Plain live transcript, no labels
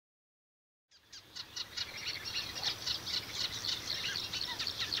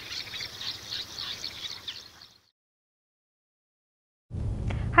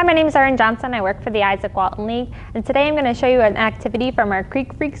Hi, my name is Erin Johnson. I work for the Isaac Walton League, and today I'm going to show you an activity from our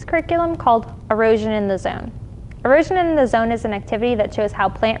Creek Freaks curriculum called Erosion in the Zone. Erosion in the Zone is an activity that shows how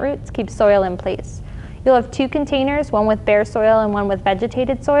plant roots keep soil in place. You'll have two containers, one with bare soil and one with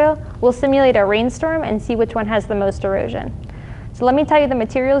vegetated soil. We'll simulate a rainstorm and see which one has the most erosion. So let me tell you the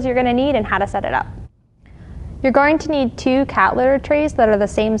materials you're going to need and how to set it up. You're going to need 2 cat litter trays that are the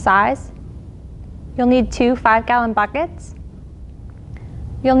same size. You'll need 2 5-gallon buckets.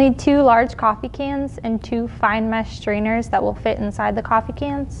 You'll need 2 large coffee cans and 2 fine mesh strainers that will fit inside the coffee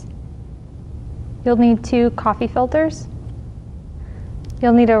cans. You'll need 2 coffee filters.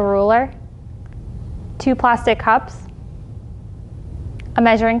 You'll need a ruler, 2 plastic cups, a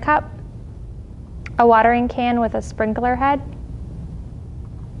measuring cup, a watering can with a sprinkler head.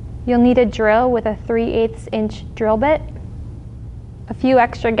 You'll need a drill with a 3/8 inch drill bit, a few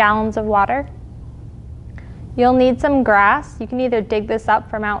extra gallons of water. You'll need some grass. You can either dig this up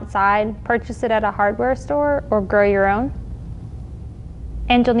from outside, purchase it at a hardware store, or grow your own.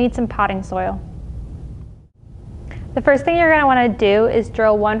 And you'll need some potting soil. The first thing you're going to want to do is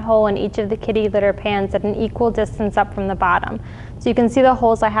drill 1 hole in each of the kitty litter pans at an equal distance up from the bottom. So you can see the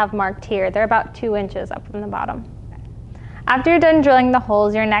holes I have marked here. They're about 2 inches up from the bottom. After you're done drilling the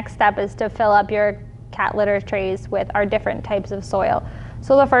holes, your next step is to fill up your cat litter trays with our different types of soil.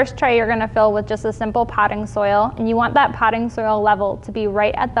 So the first tray you're going to fill with just a simple potting soil, and you want that potting soil level to be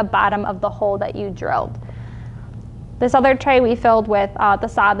right at the bottom of the hole that you drilled. This other tray we filled with the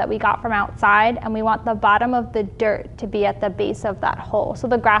sod that we got from outside, and we want the bottom of the dirt to be at the base of that hole. So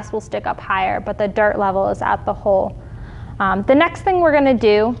the grass will stick up higher, but the dirt level is at the hole. The next thing we're going to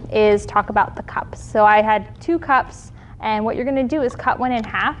do is talk about the cups. So I had 2 cups, and what you're going to do is cut one in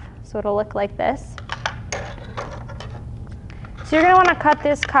half, so it'll look like this. So you're going to want to cut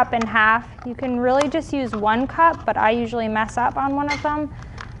this cup in half. You can really just use 1 cup, but I usually mess up on one of them,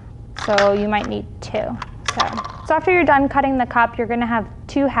 so you might need 2. So after you're done cutting the cup, you're going to have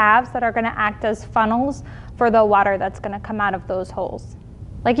 2 halves that are going to act as funnels for the water that's going to come out of those holes.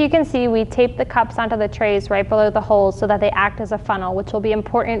 Like you can see, we taped the cups onto the trays right below the holes so that they act as a funnel, which will be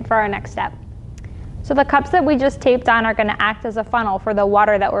important for our next step. So the cups that we just taped on are going to act as a funnel for the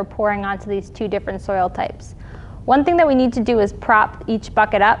water that we're pouring onto these 2 different soil types. One thing that we need to do is prop each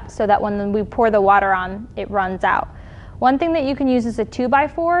bucket up so that when we pour the water on, it runs out. One thing that you can use is a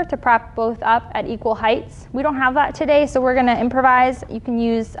 2x4 to prop both up at equal heights. We don't have that today, so we're going to improvise. You can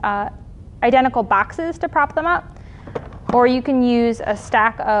use identical boxes to prop them up, or you can use a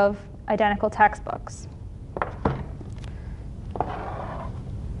stack of identical textbooks.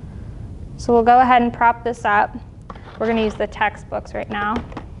 So we'll go ahead and prop this up. We're going to use the textbooks right now.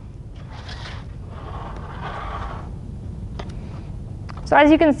 So as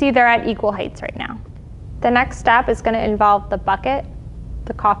you can see, they're at equal heights right now. The next step is going to involve the bucket,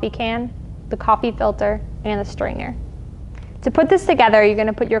 the coffee can, the coffee filter, and the strainer. To put this together, you're going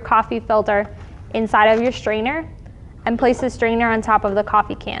to put your coffee filter inside of your strainer and place the strainer on top of the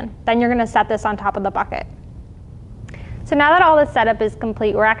coffee can. Then you're going to set this on top of the bucket. So now that all the setup is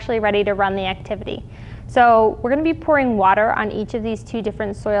complete, we're actually ready to run the activity. So we're going to be pouring water on each of these 2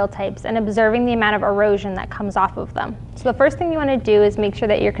 different soil types and observing the amount of erosion that comes off of them. So the first thing you want to do is make sure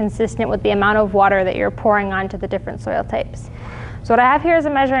that you're consistent with the amount of water that you're pouring onto the different soil types. So what I have here is a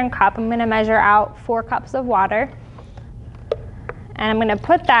measuring cup. I'm going to measure out 4 cups of water, and I'm going to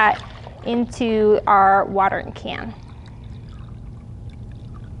put that into our watering can.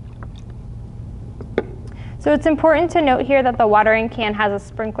 So it's important to note here that the watering can has a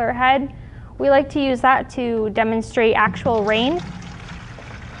sprinkler head. We like to use that to demonstrate actual rain.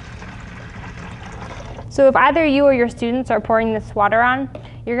 So if either you or your students are pouring this water on,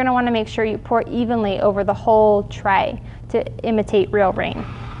 you're going to want to make sure you pour evenly over the whole tray to imitate real rain.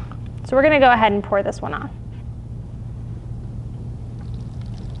 So we're going to go ahead and pour this one on.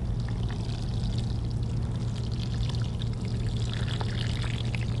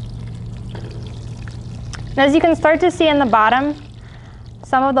 And as you can start to see in the bottom,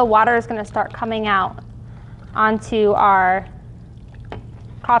 some of the water is going to start coming out onto our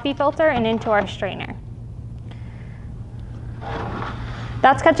coffee filter and into our strainer.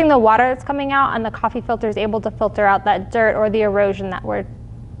 That's catching the water that's coming out, and the coffee filter is able to filter out that dirt or the erosion that we're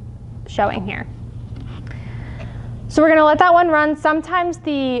showing here. So we're going to let that one run. Sometimes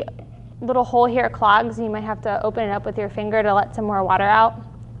the little hole here clogs, and you might have to open it up with your finger to let some more water out.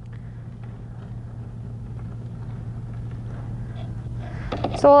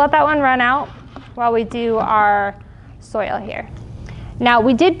 So we'll let that one run out while we do our soil here. Now,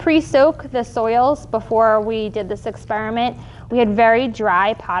 we did pre-soak the soils before we did this experiment. We had very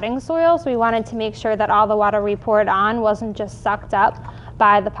dry potting soil, so we wanted to make sure that all the water we poured on wasn't just sucked up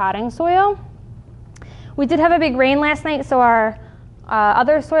by the potting soil. We did have a big rain last night, so our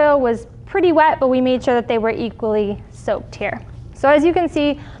other soil was pretty wet, but we made sure that they were equally soaked here. So as you can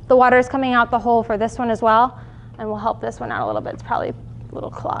see, the water is coming out the hole for this one as well, and we'll help this one out a little bit. It's probably a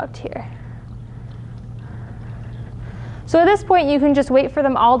little clogged here. So at this point, you can just wait for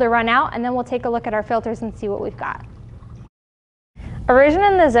them all to run out, and then we'll take a look at our filters and see what we've got. Erosion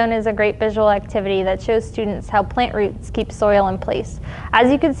in the zone is a great visual activity that shows students how plant roots keep soil in place. As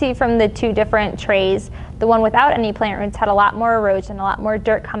you can see from the two different trays, the one without any plant roots had a lot more erosion, a lot more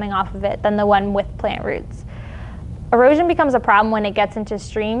dirt coming off of it than the one with plant roots. Erosion becomes a problem when it gets into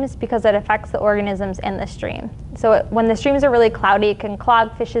streams because it affects the organisms in the stream. So when the streams are really cloudy, it can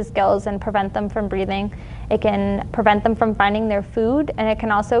clog fish's gills and prevent them from breathing. It can prevent them from finding their food, and it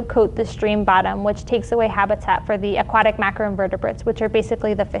can also coat the stream bottom, which takes away habitat for the aquatic macroinvertebrates, which are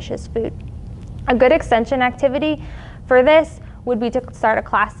basically the fish's food. A good extension activity for this would be to start a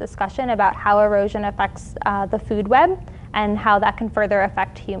class discussion about how erosion affects the food web and how that can further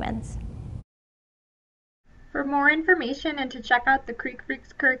affect humans. For more information and to check out the Creek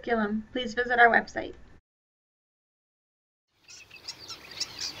Freaks curriculum, please visit our website.